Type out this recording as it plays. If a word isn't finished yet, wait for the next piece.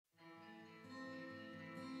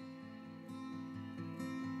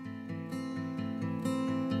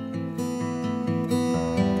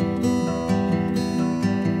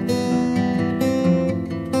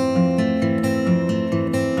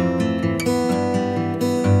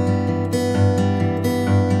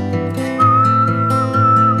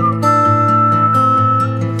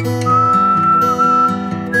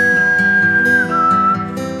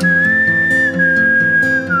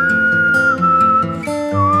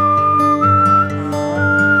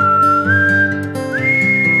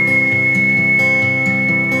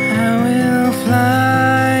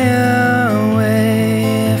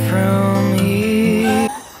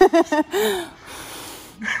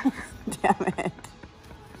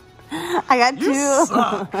I got You two.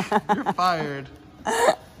 suck. You're fired.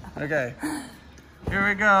 Okay. Here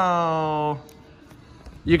we go.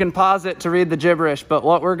 You can pause it to read the gibberish, but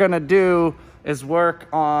what we're gonna do is work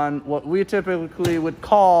on what we typically would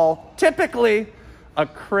call, a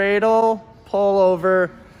cradle,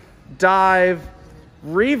 pullover, dive,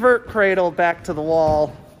 revert cradle back to the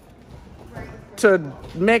wall. To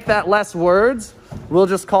make that less words, we'll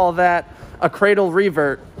just call that a cradle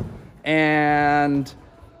revert. And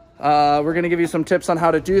we're gonna give you some tips on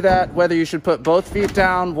how to do that, whether you should put both feet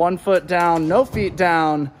down, 1 foot down, no feet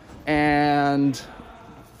down, and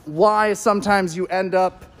why sometimes you end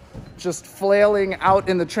up just flailing out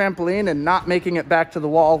in the trampoline and not making it back to the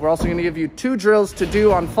wall. We're also gonna give you 2 drills to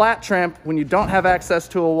do on flat tramp when you don't have access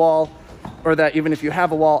to a wall, or that even if you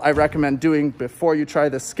have a wall, I recommend doing before you try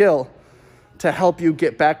this skill to help you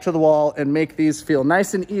get back to the wall and make these feel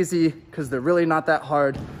nice and easy, because they're really not that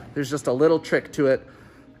hard. There's just a little trick to it,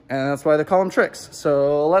 and that's why they call them tricks.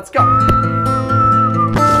 So let's go.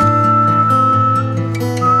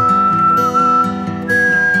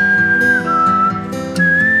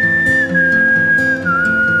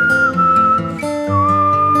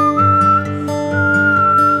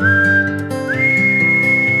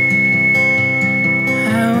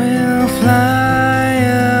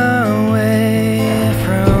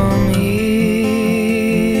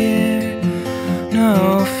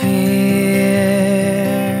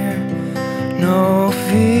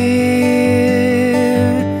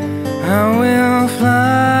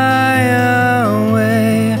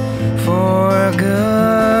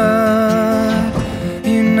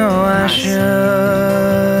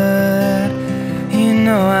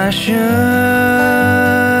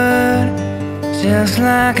 Just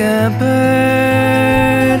like a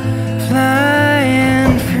bird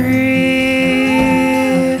flying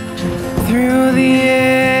free through the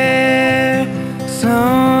air, so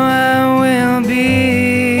I will be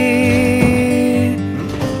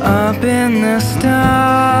up in the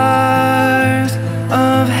stars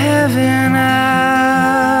of heaven.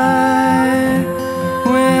 I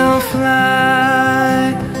will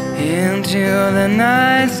fly into the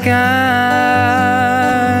night sky.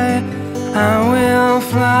 I will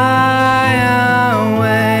fly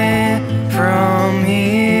away from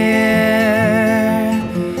here.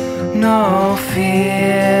 No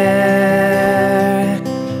fear,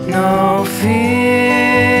 no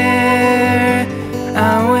fear.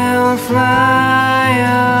 I will fly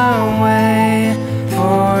away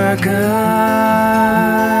for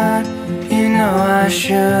good. You know I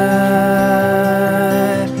should.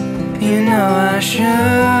 You know I should.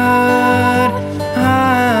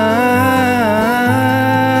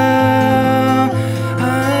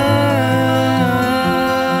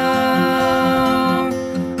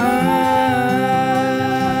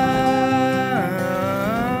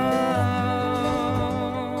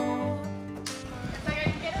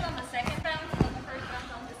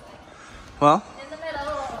 Well,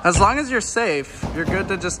 as long as you're safe, you're good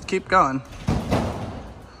to just keep going.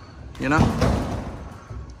 You know?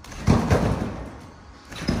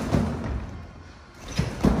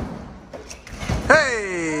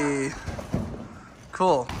 Hey!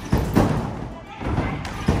 Cool.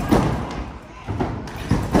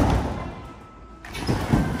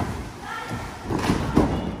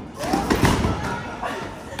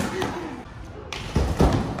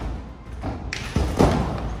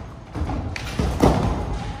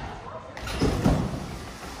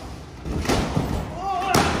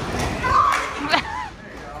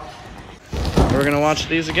 We're gonna watch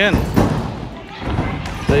these again.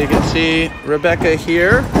 So you can see Rebekah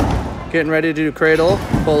here, getting ready to do cradle,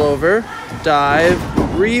 pull over, dive,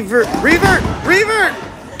 revert, revert, revert!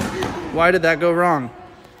 Why did that go wrong?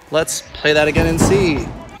 Let's play that again and see.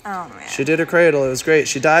 Oh man. She did her cradle, it was great.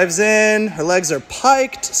 She dives in, her legs are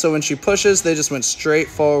piked, so when she pushes, they just went straight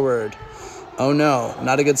forward. Oh no,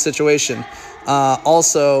 not a good situation.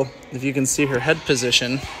 Also, if you can see her head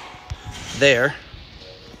position there,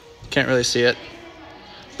 can't really see it,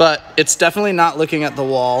 but it's definitely not looking at the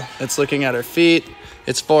wall. It's looking at her feet.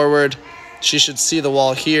 It's forward. She should see the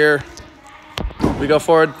wall here. We go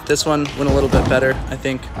forward. This one went a little bit better, I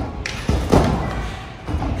think.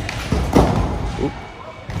 Oop.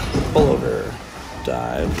 Pull over,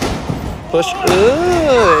 dive, push.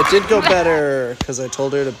 Ooh, it did go better because I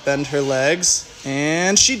told her to bend her legs,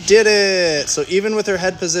 and she did it. So even with her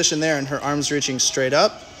head position there and her arms reaching straight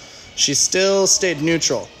up, she still stayed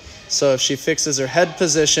neutral. So if she fixes her head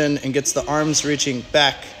position and gets the arms reaching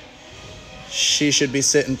back, she should be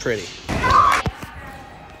sitting pretty.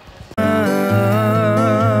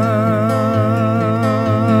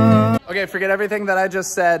 Okay, forget everything that I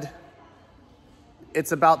just said.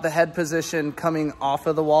 it's about the head position coming off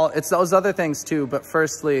of the wall. It's those other things too, but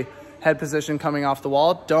firstly, head position coming off the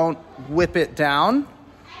wall. Don't whip it down.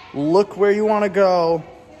 Look where you want to go.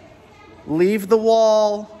 Leave the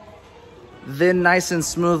wall. Then nice and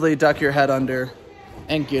smoothly duck your head under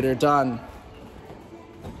and get her done.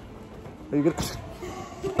 Are you good?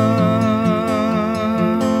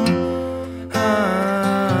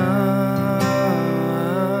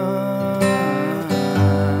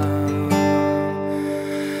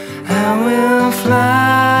 I will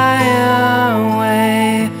fly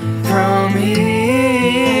away from here.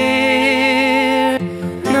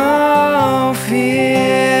 No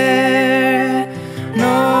fear,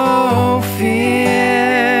 no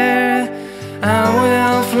fear. I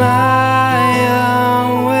will fly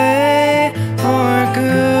away for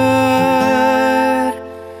good.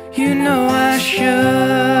 You know I should.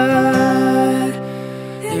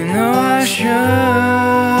 You know I should.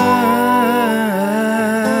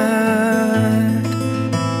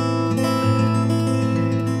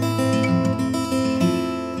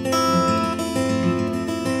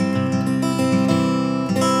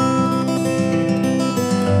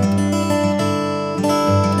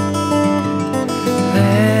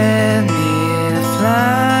 Let me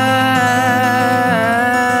fly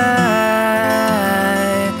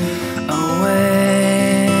away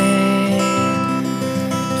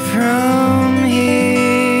from here.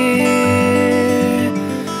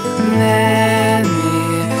 Let me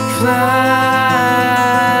fly away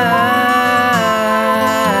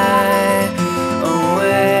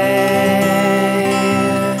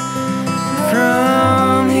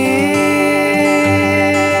from here.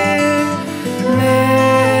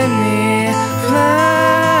 Let me fly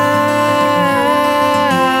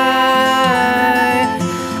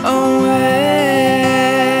away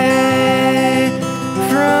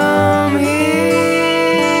from here.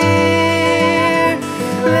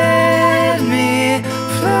 Let me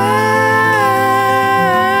fly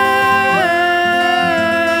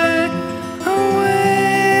away.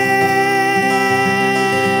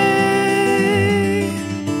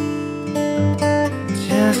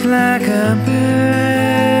 Just like a bird.